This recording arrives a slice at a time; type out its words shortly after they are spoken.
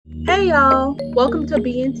Hey y'all, welcome to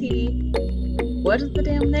BNT. What is the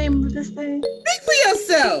damn name of this thing? Speak for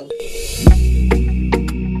yourself.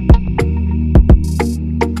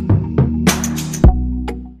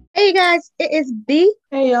 Hey guys, it is B.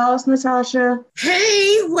 Hey y'all, it's Natasha.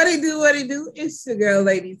 Hey, what it do? It's your girl,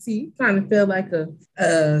 Lady T. Trying to feel like a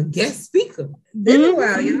guest speaker. Been a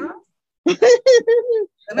while, y'all.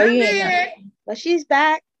 But she's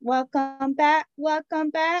back. Welcome back.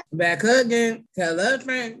 Back again. Tell a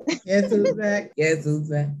friend. Guess who's back?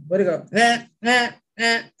 Where'd it go? Okay.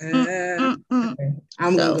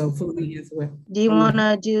 I'm gonna go fully into it. Do you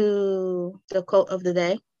wanna do the quote of the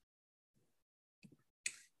day?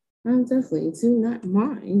 I'm definitely do not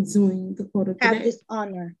mind doing the quote of the day. Have this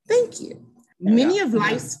honor. Thank you. Many of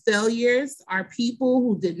life's failures are people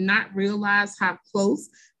who did not realize how close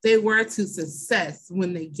they were to success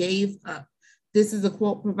when they gave up. This is a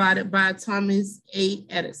quote provided by Thomas A.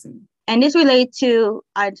 Edison. And this relates to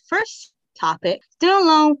our first topic, student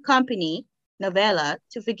loan company, Novella,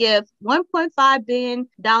 to forgive $1.5 billion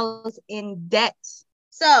in debts.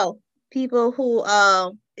 So people who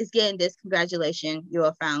is getting this, congratulations, you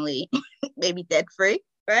are finally maybe debt free,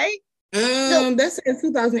 right? That's in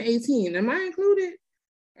 2018. Am I included?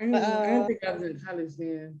 I don't think I was in college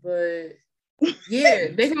then, but yeah,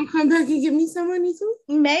 they gonna come back and give me some money too.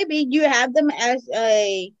 Maybe you have them as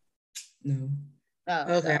a no.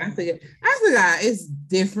 Oh, okay, so. I forgot. It's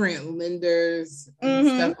different lenders and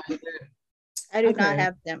stuff like that. I do not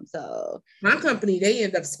have them, so my company they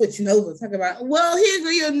end up switching over. Talk about, well,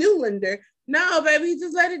 here's your new lender. No, baby,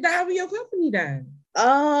 just let it die when your company dies.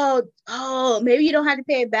 Oh, maybe you don't have to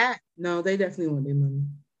pay it back. No, they definitely want their money.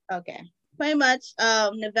 Okay. Pretty much,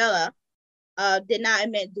 Novella did not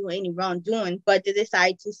admit doing any wrongdoing, but they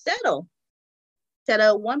decided to settle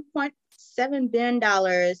 $1.7 billion.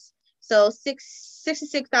 So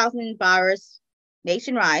 66,000 borrowers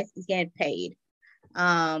nationwide is getting paid.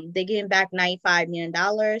 They're giving back $95 million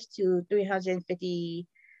to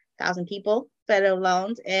 350,000 people, federal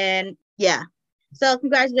loans. And yeah, so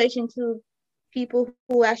congratulations to people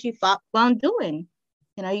who actually fought wrongdoing.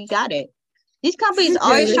 You know, you got it. These companies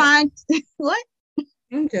always trying what?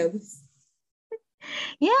 I'm jealous.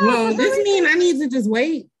 Yeah. Well, this means I need to just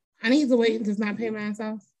wait. I need to wait and just not pay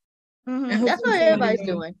myself. Mm-hmm. That's what everybody's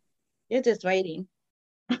doing. They're just waiting.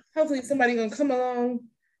 Hopefully somebody gonna come along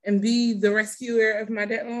and be the rescuer of my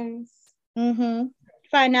debt loans. Mm-hmm.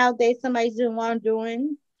 Find out that somebody's doing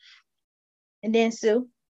wrongdoing and then sue.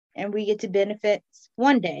 And we get to benefits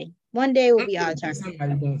one day. One day will be our turn.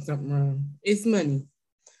 Somebody doing something wrong. It's money.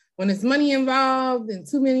 When it's money involved and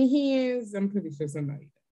too many hands, I'm pretty sure somebody.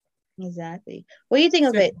 Exactly. What do you think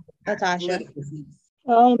of it, Natasha? This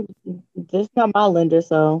is not my lender,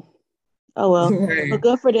 so well. Right. But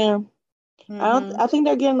good for them. Mm-hmm. I think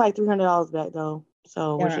they're getting like $300 back though.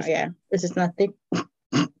 So this is nothing.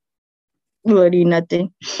 Really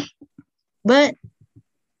nothing. But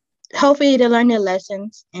hopefully they learn their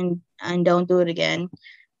lessons and don't do it again.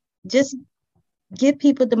 Just give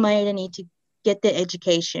people the money they need to get their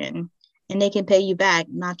education, and they can pay you back.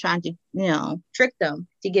 Not trying to, trick them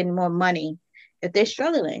to getting more money if they're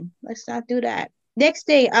struggling. Let's not do that. Next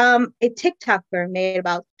day, a TikToker made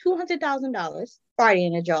about $200,000 Friday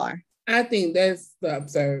in a jar. I think that's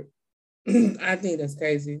absurd. I think that's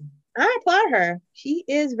crazy. I applaud her. She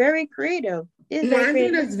is very creative. I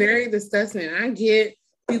think that's very disgusting. I get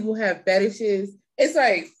people have fetishes. It's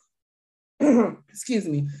like, excuse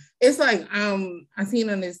me. It's like I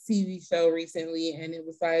seen on this TV show recently, and it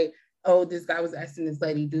was like, oh, this guy was asking this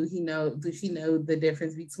lady, does she know the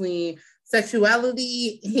difference between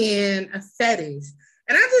sexuality and a fetish?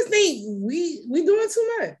 And I just think we doing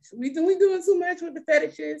too much. We doing too much with the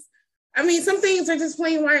fetishes. I mean, some things are just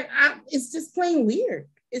plain like it's just plain weird.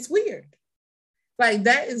 It's weird. Like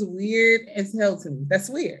that is weird as hell to me. That's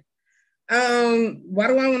weird. Why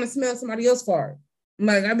do I want to smell somebody else's fart?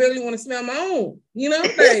 Like I barely want to smell my own, Like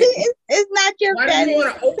it's not your why fetish. Do you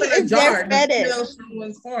want to open a jar to smell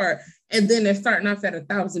someone's fart and then they're starting off at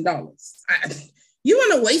 $1,000? You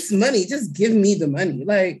want to waste money? Just give me the money.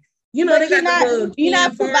 Like they got you're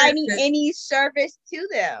not providing any service to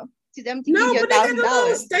them. To give you $1,000. But they got the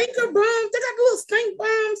little stinker bombs. They got the little stink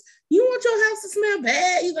bombs. You want your house to smell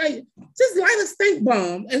bad? You like just light a stink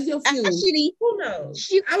bomb as your fuel. Actually, who knows?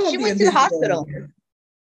 She went to the hospital.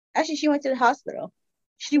 Actually, she went to the hospital.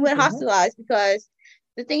 She went hospitalized because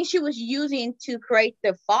the thing she was using to create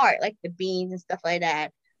the fart, like the beans and stuff like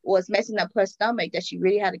that, was messing up her stomach that she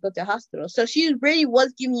really had to go to the hospital. So she really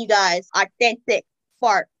was giving you guys authentic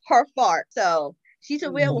her fart. So she's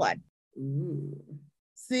a real one. Ooh.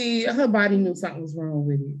 See, her body knew something was wrong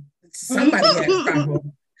with it. Somebody had a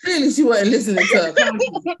problem. Clearly, she wasn't listening to a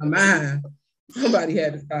conscience of mine. Somebody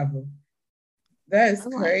had to stop her. That's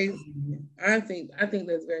crazy. I think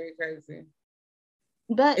that's very crazy.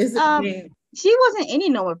 But she wasn't any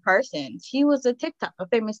normal person. She was a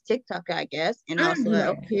famous TikToker, I guess. And I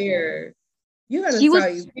don't care. You gotta tell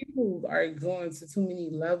you, people are going to too many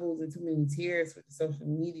levels and too many tiers with social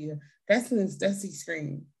media. That's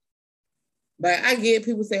extreme. But I get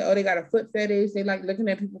people say, oh, they got a foot fetish. They like looking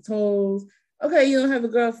at people's toes. Okay, you don't have a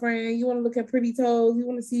girlfriend. You want to look at pretty toes. You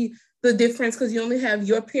want to see the difference because you only have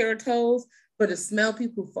your pair of toes, but to smell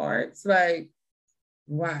people farts, like,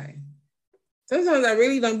 why? Sometimes I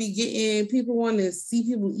really don't be getting people want to see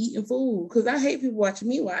people eating food because I hate people watching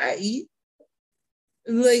me while I eat.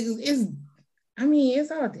 Like,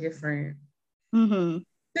 it's all different. Mm-hmm.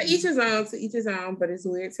 To each his own, but it's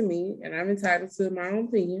weird to me, and I'm entitled to my own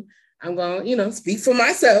opinion. I'm going to, speak for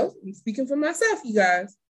myself. I'm speaking for myself, you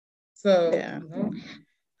guys. So, yeah.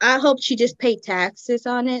 I hope she just paid taxes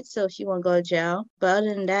on it so she won't go to jail. But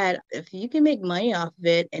other than that, if you can make money off of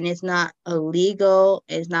it and it's not illegal,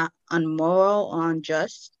 it's not unmoral or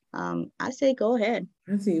unjust, I say go ahead.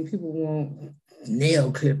 I've seen people want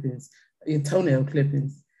nail clippings, toenail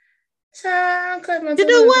clippings. Child, cut my to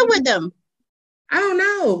do what with them? I don't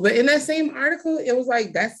know, but in that same article, it was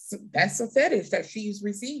like that's a fetish that she's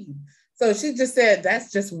received. So she just said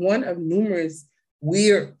that's just one of numerous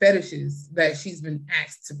weird fetishes that she's been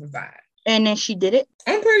asked to provide. And then she did it?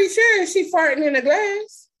 I'm pretty sure she farting in a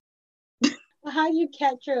glass. How you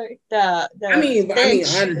capture the I mean,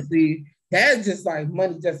 honestly, that's just like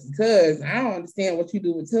money just because. I don't understand what you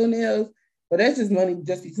do with toenails, but that's just money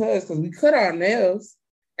just because we cut our nails.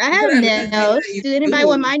 I have nails. Do anybody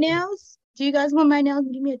want my nails? Do you guys want my nails?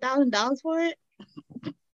 Give me $1,000 for it?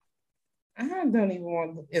 I don't even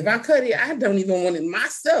want it. If I cut it, I don't even want it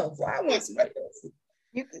myself. Why I want somebody else?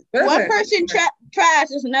 One person trash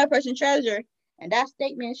is another person treasure. And that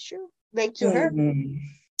statement is true. Like to her.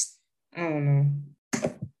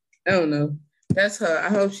 I don't know. That's her. I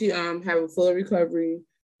hope she have a full recovery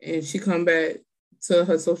and she come back to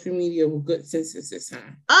her social media with good senses this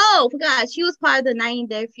time. Oh, forgot. She was part of the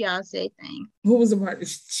 90-Day Fiance thing. Who was a part?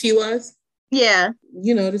 She was? Yeah.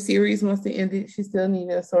 The series once it ended, she still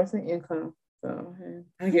needed a source of income. So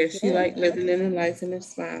I guess she like living in her life and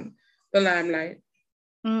it's fine. The limelight.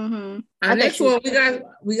 Mm-hmm. Our next one,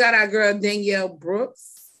 we got our girl Danielle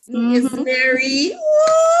Brooks. Is married.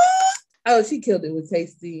 Oh, she killed it with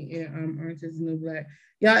Tasty and Orange Is the New Black.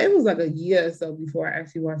 Y'all, it was like a year or so before I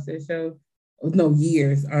actually watched that show. No,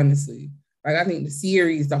 years, honestly. Like I think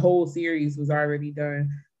the whole series was already done.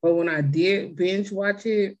 But when I did binge watch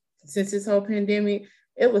it, since this whole pandemic,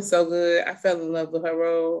 it was so good. I fell in love with her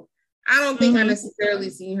role. I don't think I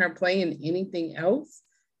necessarily seen her playing anything else.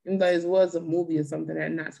 It was a movie or something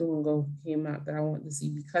that not too long ago came out that I wanted to see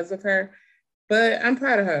because of her. But I'm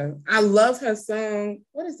proud of her. I love her song.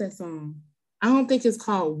 What is that song? I don't think it's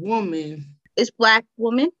called Woman. It's Black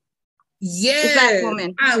Woman? Yes. It's Black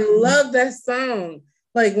Woman. I love that song.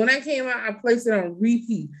 Like when I came out, I placed it on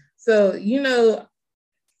repeat. So,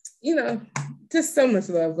 just so much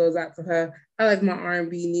love goes out to her. I like my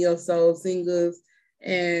R&B, neo soul singers,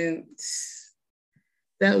 and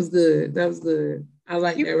that was good. I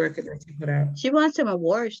like that record that she put out. She won some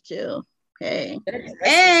awards too. Okay,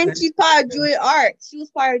 and she's part of Juilliard Arts. She was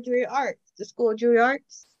part of Juilliard Arts, the School of Juilliard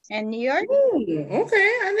Arts in New York. Ooh, okay,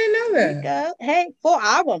 I didn't know that. Hey, 4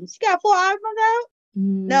 albums. She got 4 albums out.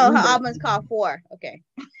 No, her album's called 4. Okay.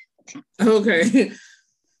 Okay.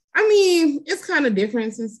 I mean, it's kind of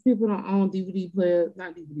different since people don't own DVD players,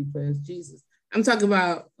 not DVD players, Jesus. I'm talking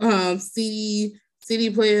about CD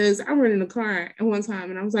players. I rented a car at one time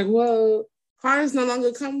and I was like, well, cars no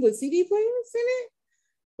longer come with CD players in it.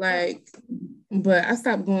 Like, but I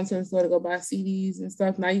stopped going to the store to go buy CDs and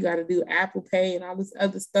stuff. Now you got to do Apple Pay and all this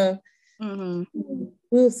other stuff.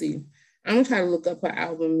 We'll see. I'm going to try to look up her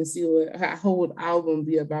album and see what her whole album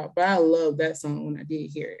be about. But I love that song when I did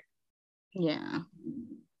hear it. Yeah.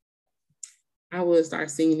 I would start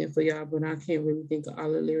singing it for y'all, but I can't really think of all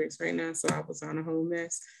the lyrics right now, so I was on a whole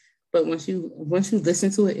mess. But once you listen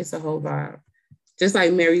to it, it's a whole vibe. Just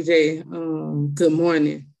like Mary J. Good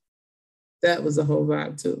Morning, that was a whole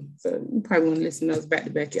vibe too. So you probably want to listen to those back to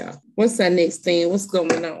back, y'all. What's that next thing? What's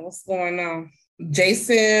going on?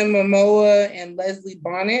 Jason Momoa and Leslie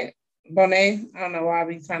Bonet. I don't know why I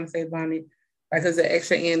be trying to say Bonnet, like there's an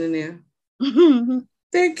extra N in there.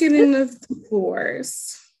 They're getting a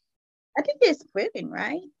divorce. I think they're splitting,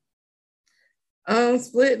 right?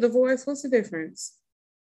 Split, divorce, what's the difference?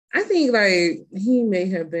 I think like he may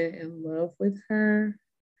have been in love with her.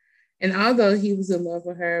 And although he was in love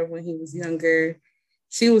with her when he was younger,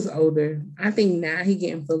 She was older. I think now he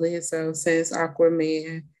getting full of himself since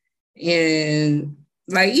Aquaman. And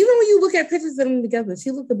like, even when you look at pictures of them together,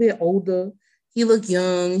 she looked a bit older. He looked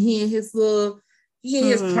young. He in his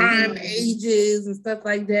prime ages and stuff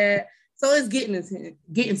like that. So it's getting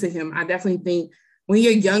to him. I definitely think when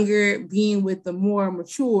you're younger, being with the more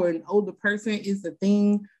mature and older person is the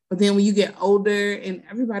thing. But then when you get older, and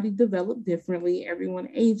everybody develop differently, everyone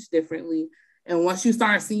age differently. And once you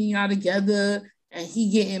start seeing y'all together and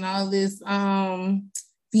he getting all this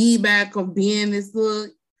feedback of being this little,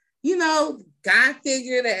 guy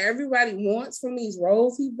figure that everybody wants from these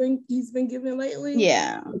roles he's been given lately.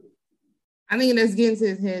 Yeah. I think that's getting to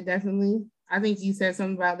his head, definitely. I think he said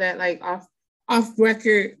something about that, like off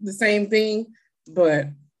record, the same thing. But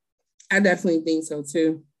I definitely think so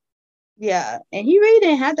too. Yeah, and he really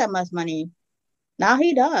didn't have that much money. Now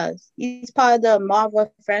he does. He's part of the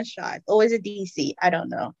Marvel franchise. Or is it DC? I don't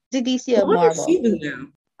know. Is it DC or Marvel? What does she do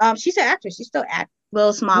now? She's an actress. She still acts.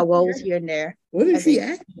 Little small roles here and there. What is she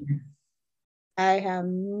acting? I have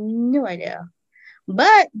no idea.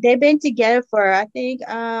 But they've been together for, I think,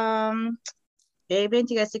 they've been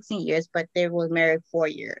together 16 years, but they were married 4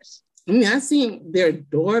 years. I mean, I seen their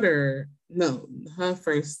daughter. No,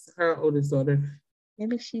 her oldest daughter.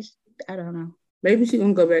 Maybe I don't know. Maybe she's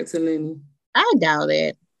gonna go back to Lenny. I doubt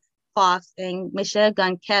it. Fox and Michelle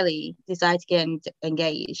Gunn Kelly decide to get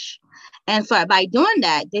engaged. And by doing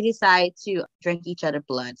that, they decide to drink each other's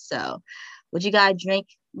blood. So would you guys drink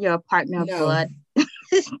your partner's blood?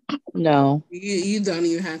 No. You don't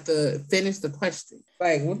even have to finish the question.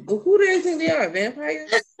 Like, who do they think they are?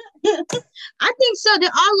 Vampires? I think so. They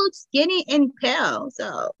all look skinny and pale.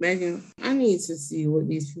 So Megan, I need to see what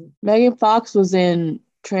these people. Megan Fox was in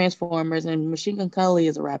Transformers, and Machine Gun Kelly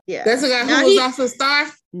is a rapper. Yeah, that's a guy who was also a star.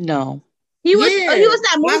 No, he was. Yeah. He was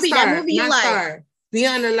that movie. Star, that movie you like. Star.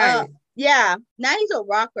 Beyond the Light. Yeah, now he's a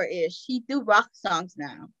rocker-ish. He do rock songs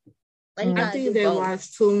now. Like, I think they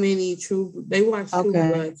watched too many They watched True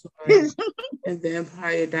Blood and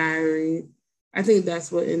Vampire Diaries. I think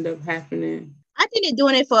that's what ended up happening. I think they're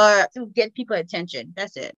doing it to get people attention.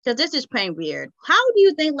 That's it. Because this is playing weird. How do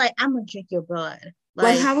you think, like, I'm gonna drink your blood?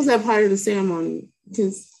 Like, how was that part of the ceremony?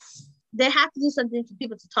 Because they have to do something for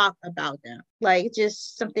people to talk about them. Like,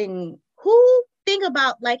 just something. Who think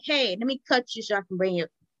about, like, hey, let me cut you so I can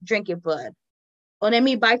drink your blood, or let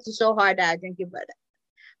me bite you so hard that I drink your blood.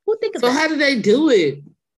 Who think of that? So how did they do it?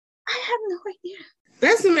 I have no idea.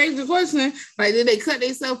 That's the major question. Like, did they cut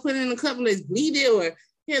themselves, put it in a cup and let's bleed it, or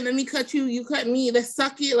here, let me cut you, you cut me, let's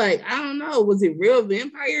suck it? Like, I don't know. Was it real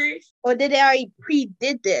vampire-ish? Or did they already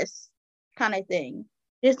pre-did this kind of thing?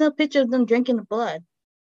 There's no picture of them drinking the blood.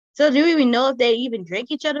 So do we even know if they even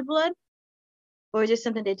drink each other's blood? Or is it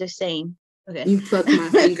something they're just saying? Okay. You pluck my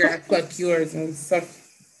finger, I pluck yours, and suck.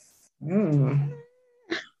 I don't know.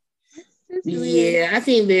 Yeah, I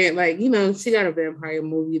think that, like, she got a vampire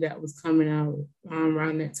movie that was coming out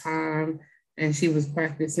around that time, and she was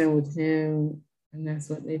practicing with him, and that's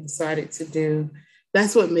what they decided to do.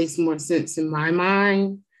 That's what makes more sense in my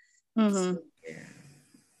mind. Mm-hmm. So,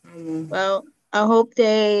 yeah. Well, I hope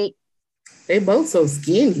they both so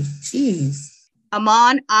skinny. Jeez.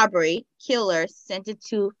 Ahmaud Arbery, killer, sentenced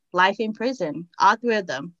to life in prison. All 3 of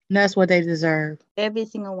them. And that's what they deserve. Every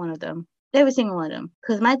single one of them. Every single one of them.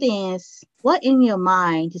 Because my thing is, what in your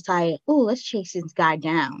mind decided, oh, let's chase this guy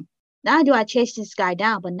down? Not do I chase this guy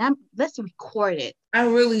down, but now let's record it. I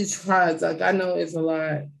really tried. Like, I know it's a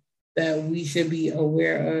lot that we should be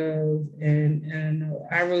aware of. And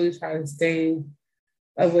I really try to stay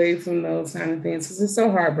away from those kind of things because it's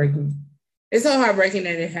so heartbreaking. It's so heartbreaking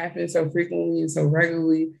that it happens so frequently and so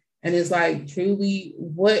regularly. And it's like, truly,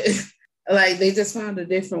 what, like, they just found a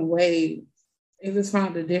different way. They just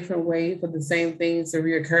found a different way for the same things to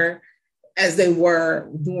reoccur as they were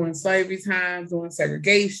during slavery times, during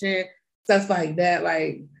segregation, stuff like that.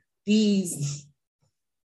 Like, these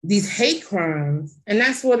hate crimes. And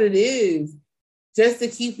that's what it is. Just to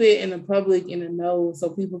keep it in the public, in the know, so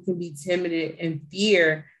people can be timid and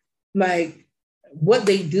fear, like, what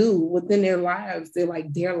they do within their lives, their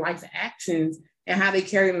life actions and how they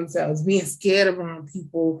carry themselves, being scared around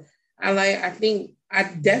people. I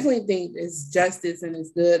definitely think it's justice and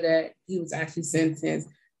it's good that he was actually sentenced,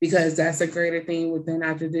 because that's a greater thing within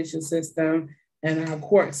our judicial system and our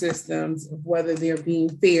court systems, whether they're being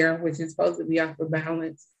fair, which is supposed to be off of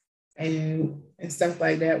balance, and stuff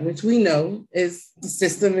like that, which we know is the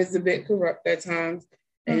system is a bit corrupt at times,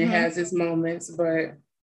 and it has its moments, but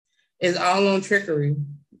it's all on trickery.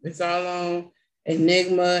 It's all on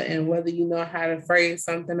enigma and whether you know how to phrase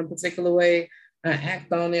something a particular way,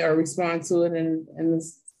 act on it or respond to it in a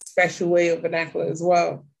special way or vernacular as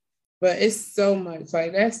well. But it's so much.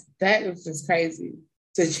 Like, that is just crazy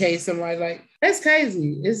to chase somebody. Like, that's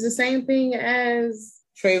crazy. It's the same thing as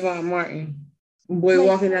Trayvon Martin. Boy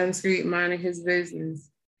walking down the street minding his business.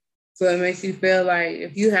 So it makes you feel like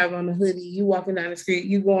if you have on a hoodie, you walking down the street,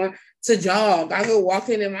 you going to jog. I go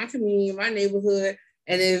walking in my community, in my neighborhood,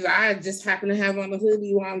 and if I just happen to have on a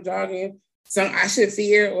hoodie while I'm jogging, so I should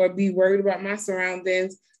fear or be worried about my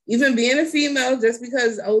surroundings. Even being a female, just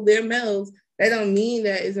because, they're males, that don't mean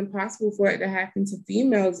that it's impossible for it to happen to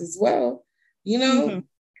females as well, you know? Mm-hmm.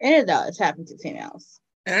 And it does happen to females.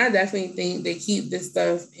 And I definitely think they keep this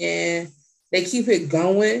stuff and they keep it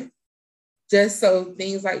going just so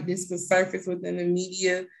things like this can surface within the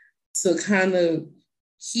media to kind of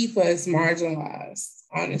keep us marginalized,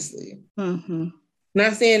 honestly. Mm-hmm.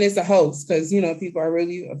 Not saying it's a hoax, because, people are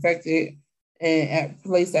really affected and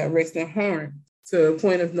placed at risk and harm to a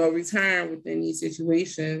point of no return within these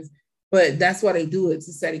situations. But that's why they do it,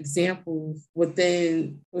 to set examples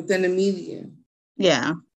within the media.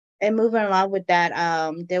 Yeah. And moving along with that,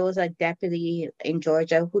 there was a deputy in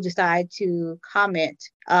Georgia who decided to comment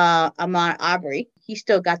Ahmaud Arbery. He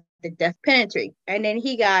still got the death penalty, and then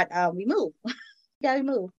he got removed. He got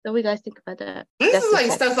removed. So what do you guys think about that? This is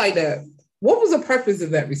like stuff like that. What was the purpose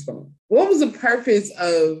of that response? What was the purpose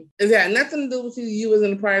of? It had nothing to do with you. You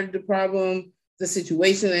wasn't a part of the problem, the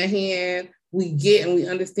situation at hand. We get and we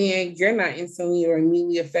understand you're not instantly or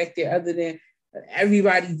immediately affected, other than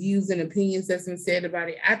everybody's views and opinions that's been said about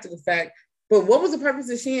it after the fact. But what was the purpose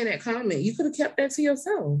of sharing that comment? You could have kept that to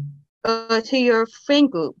yourself. To your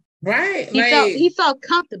friend group. Right. He felt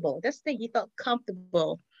comfortable. That's the thing. He felt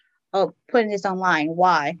comfortable of putting this online.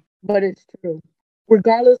 Why? But it's true.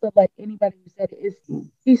 Regardless of like anybody who said it,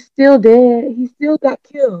 he's still dead. He still got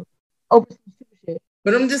killed over some stupid shit.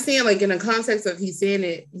 But I'm just saying, like, in the context of he's saying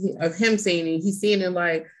it, of him saying it, he's saying it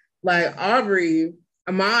like Arbery,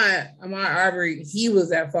 Ahmaud Arbery, he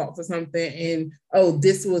was at fault for something, and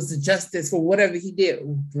this was the justice for whatever he did,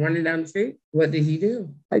 running down the street. What did he do?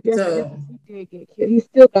 I guess he did get killed. He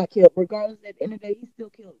still got killed, regardless. At the end of the day, he's still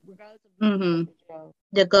killed, regardless of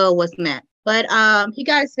the goal was met. But he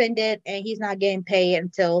got suspended, and he's not getting paid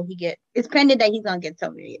until it's pending that he's gonna get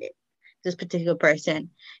terminated. This particular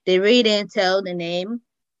person, they really didn't tell the name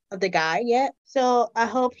of the guy yet, so I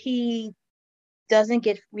hope he doesn't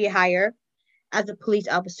get rehired as a police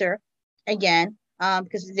officer again,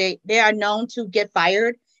 because they are known to get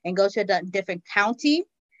fired and go to a different county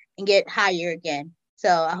and get hired again. So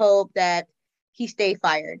I hope that he stay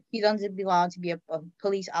fired. He doesn't belong to be a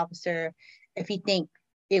police officer if he think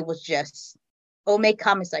it was just, or make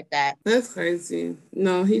comments like that. That's crazy.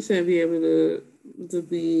 No, he shouldn't be able to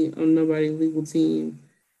be on nobody's legal team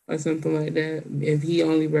or something like that if he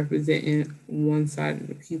only representing one side of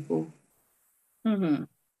the people. Mm-hmm.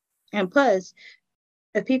 And plus,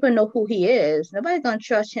 if people know who he is, nobody's gonna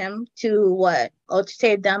trust him to or to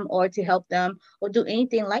save them, or to help them, or do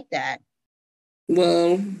anything like that.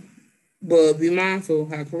 Well, but be mindful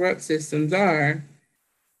how corrupt systems are.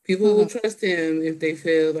 People will trust him if they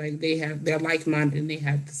feel like they're like-minded and they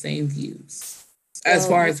have the same views. As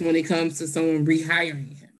far as when it comes to someone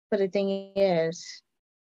rehiring him. But the thing is,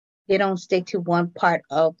 they don't stick to one part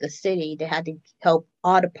of the city. They have to help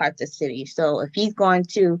all the parts of the city. So if he's going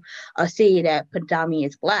to a city that predominantly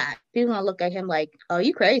is Black, people gonna look at him like, "Oh,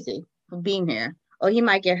 you crazy for being here," or he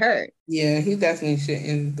might get hurt. Yeah, he definitely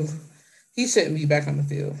shouldn't. He shouldn't be back on the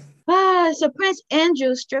field. So Prince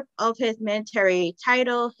Andrew stripped of his military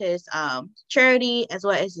title, his charity, as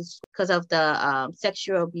well as because of the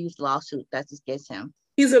sexual abuse lawsuit that's against him.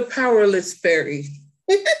 He's a powerless fairy.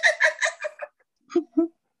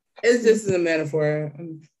 It's just a metaphor.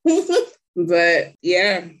 But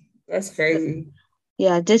yeah, that's crazy.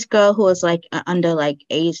 Yeah, this girl who was like under like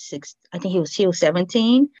age 6, I think he was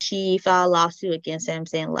 17. She filed a lawsuit against him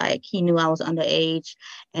saying like he knew I was underage,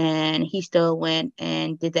 and he still went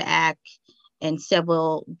and did the act in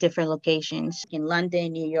several different locations in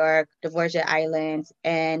London, New York, the Virgin Islands,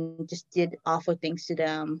 and just did awful things to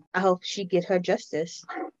them. I hope she get her justice.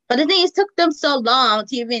 But the thing is, it took them so long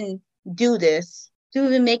to even do this, to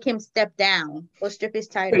even make him step down or strip his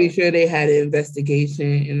title. Pretty sure they had an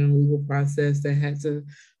investigation and a legal process that had to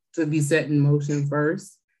be set in motion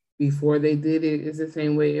first before they did it. It's the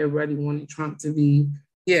same way everybody wanted Trump to be.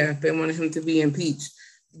 Yeah, they wanted him to be impeached.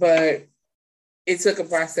 But it took a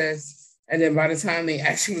process. And then by the time they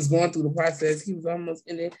actually was going through the process, he was almost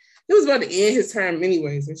in it. He was about to end his term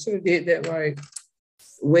anyways. They should have did that like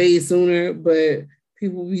way sooner. But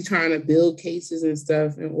people be trying to build cases and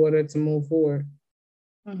stuff in order to move forward.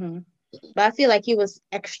 Mm-hmm. But I feel like he was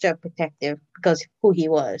extra protective because who he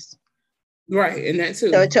was. Right, and that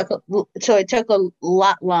too. So it took a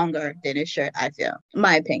lot longer than it should, I feel, in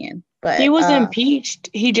my opinion. But he was impeached.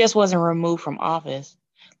 He just wasn't removed from office.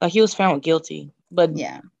 Like, he was found guilty, but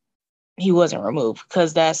yeah, he wasn't removed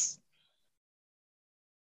because that's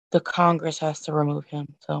the Congress has to remove him.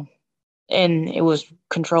 So, and it was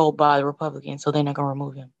controlled by the Republicans, so they're not gonna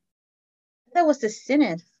remove him. That was the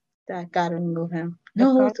Senate that got to remove him.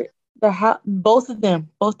 No, both of them,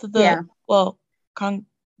 both of the yeah. Well,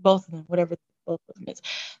 both of them, whatever both of them is,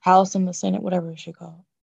 House and the Senate, whatever it should call.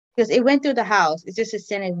 Because it went through the House. It's just the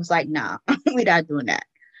Senate was like, nah, we're not doing that.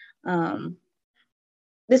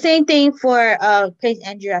 The same thing for Prince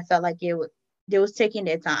Andrew. I felt like they was taking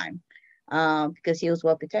their time because he was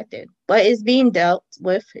well protected. But it's being dealt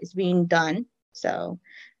with. It's being done. So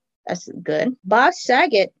that's good. Bob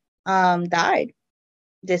Saget died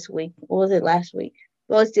this week. Or was it last week?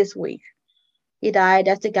 Well, it's this week. He died.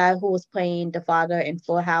 That's the guy who was playing the father in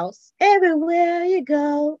Full House. Everywhere you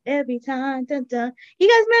go, every time. Dun, dun. You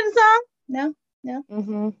guys remember the song? No.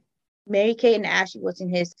 Mm-hmm. Mary-Kate and Ashley was in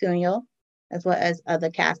his funeral, as well as other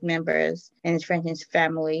cast members and his friends and his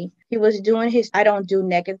family. He was doing his I Don't Do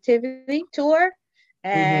Negativity tour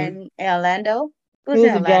and in Orlando. He was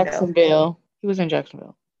in Jacksonville. He was in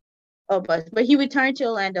Jacksonville. Oh, but he returned to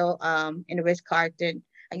Orlando in the Ritz-Carlton,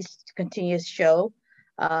 I guess, to continue his show.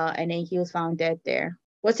 And then he was found dead there.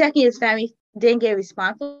 Well, technically, his family didn't get a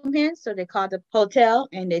response from him, so they called the hotel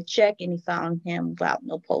and they checked, and he found him without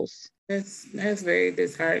no pulse. That's very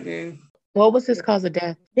disheartening. What was his cause of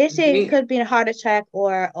death? They said it could be a heart attack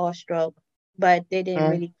or stroke, but they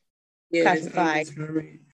didn't really classify.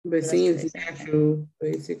 But seems natural,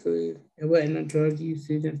 basically. It wasn't a drug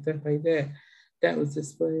usage and stuff like that. That was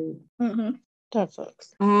displayed. Mm-hmm. That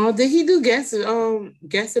sucks. Did he do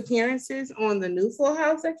guest appearances on the new Full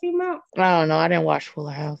House that came out? I don't know. I didn't watch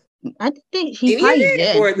Fuller House. I think he probably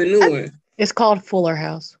did. Or the new one? It's called Fuller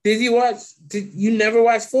House. Did you never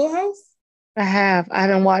watch Full House? I have. I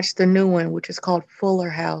haven't watched the new one, which is called Fuller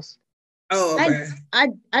House. Oh, okay.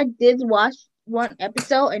 I did watch one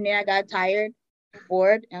episode and then I got tired,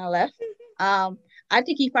 bored, and I left. I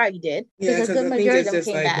think he probably did. Yeah, because I think it's just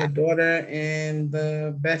like the daughter and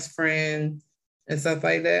the best friend and stuff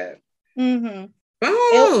like that. Mm-hmm. I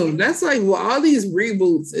don't know. That's like all these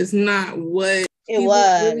reboots. It's not what people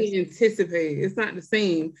really anticipate. It's not the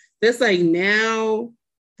same. That's like now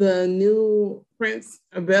the new Prince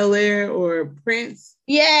of Bel-Air or Prince.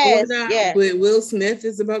 Yes. With Will Smith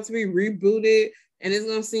is about to be rebooted, and it's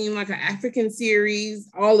gonna seem like an African series,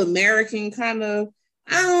 all American kind of.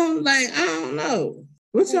 I don't know.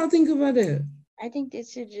 What y'all think about that? I think they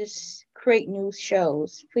should just create new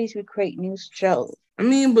shows. Please create new shows. I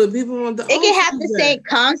mean, but people want the. It can have the same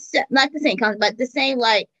concept, not the same concept, but the same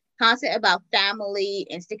like concept about family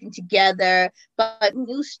and sticking together, but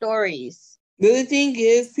new stories. The thing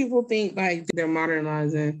is, people think like they're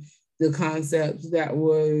modernizing the concepts that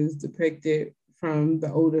was depicted from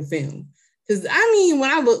the older film. Because I mean,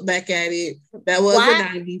 when I look back at it, that was a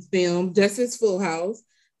 90s film, just as Full House.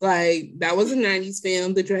 Like, that was a 90s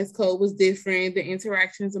film. The dress code was different. The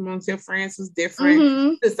interactions amongst your friends was different.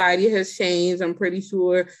 Mm-hmm. Society has changed. I'm pretty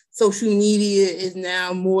sure social media is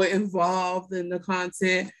now more involved in the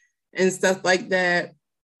content and stuff like that.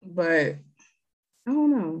 But I don't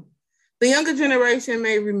know. The younger generation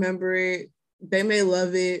may remember it. They may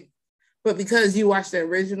love it. But because you watched the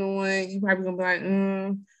original one, you probably gonna be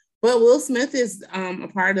like, But Will Smith is a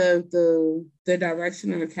part of the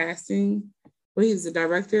direction and the casting. Well, he's the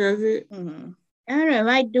director of it. Mm-hmm. I don't know. It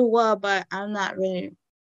might do well, but I'm not really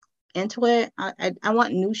into it. I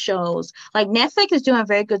want new shows. Like Netflix is doing a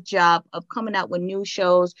very good job of coming out with new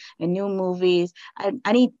shows and new movies.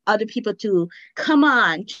 I need other people to come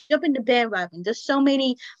on, jump in the bandwagon. There's so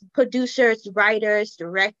many producers, writers,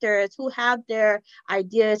 directors who have their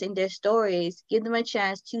ideas and their stories. Give them a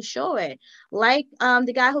chance to show it. Like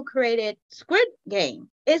the guy who created Squid Game.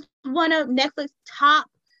 It's one of Netflix's top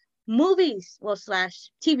movies, /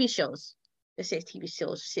 TV shows. It says TV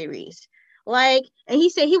shows series. Like, and he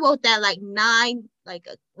said he wrote that like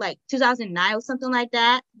 2009 or something like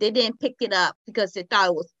that. They didn't pick it up because they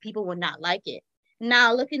thought people would not like it.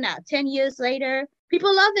 Now looking at 10 years later,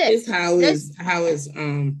 people love it. It's how it's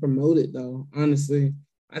promoted though. Honestly,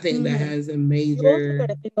 I think that has a major. You also got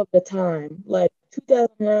to think of the time. Like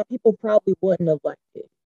 2009, people probably wouldn't have liked it.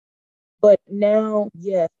 But now,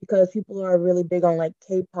 yes, because people are really big on like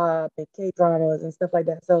K-pop and K-dramas and stuff like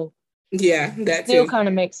that. So yeah, that still kind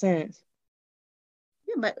of makes sense.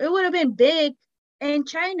 Yeah, but it would have been big in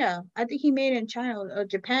China. I think he made it in China or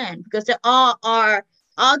Japan because all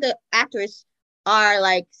the actors are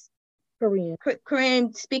like Korean.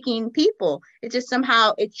 Korean speaking people. It just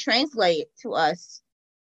somehow it translated to us.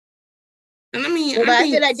 And I mean, But I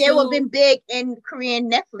feel like they would have been too, big in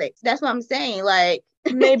Korean Netflix. That's what I'm saying. Like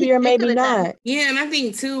Maybe or they maybe could have done. not. yeah, and I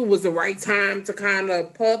think too was the right time to kind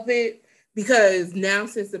of pub it because now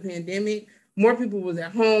since the pandemic, more people was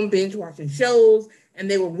at home binge watching shows and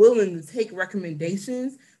they were willing to take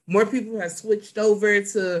recommendations. More people have switched over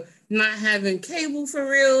to not having cable for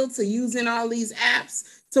real, to using all these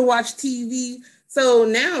apps to watch TV. So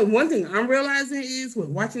now one thing I'm realizing is with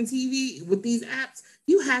watching TV with these apps,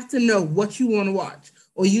 you have to know what you want to watch.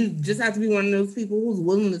 Or you just have to be one of those people who's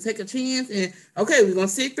willing to take a chance and okay, we're gonna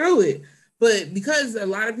sit through it. But because a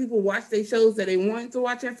lot of people watch their shows that they wanted to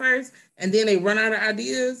watch at first and then they run out of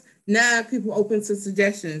ideas, now people open to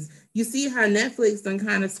suggestions. You see how Netflix done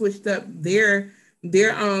kind of switched up their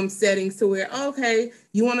settings to where okay,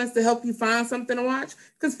 you want us to help you find something to watch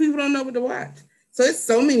because people don't know what to watch. So it's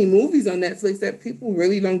so many movies on Netflix that people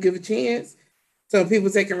really don't give a chance. So people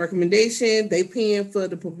taking recommendation, they paying for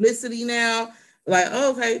the publicity now. Like,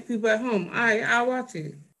 oh, okay, people at home, all right, I'll watch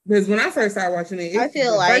it. Because when I first started watching it, I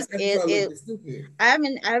feel like it stupid. I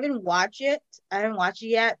haven't watched it. I haven't watched it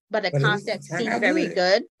yet, but the concept seems very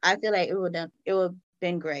good. I feel like it would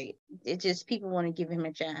been great. It just people want to give him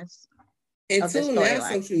a chance. And too now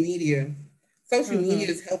social media. Social media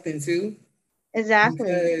is helping too. Exactly.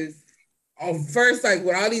 Because first, like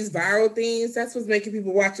with all these viral things, that's what's making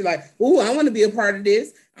people watch it. Like, oh, I want to be a part of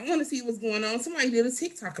this. I want to see what's going on. Somebody did a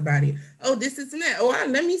TikTok about it. Oh, this and that. Oh,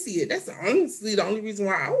 let me see it. That's honestly the only reason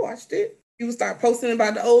why I watched it. People start posting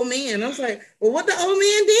about the old man. I was like, well, what the old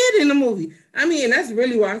man did in the movie? I mean, that's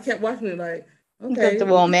really why I kept watching it. Like, okay, the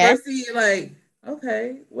old man. First see it, like,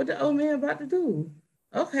 okay, what the old man about to do?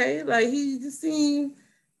 Okay, like he just seemed,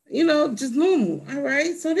 just normal. All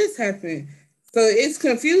right, so this happened. So it's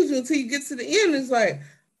confusing until you get to the end. It's like,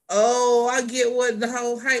 oh, I get what the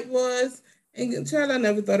whole hype was. And child, I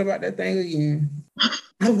never thought about that thing again.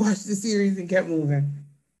 I watched the series and kept moving.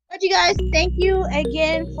 But you guys, thank you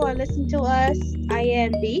again for listening to us. I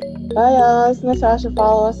am B. Bye, y'all. It's Natasha.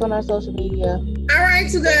 Follow us on our social media. All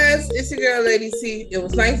right, you guys. It's your girl, Lady C. It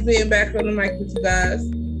was nice being back on the mic with you guys.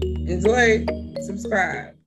 Enjoy. Subscribe.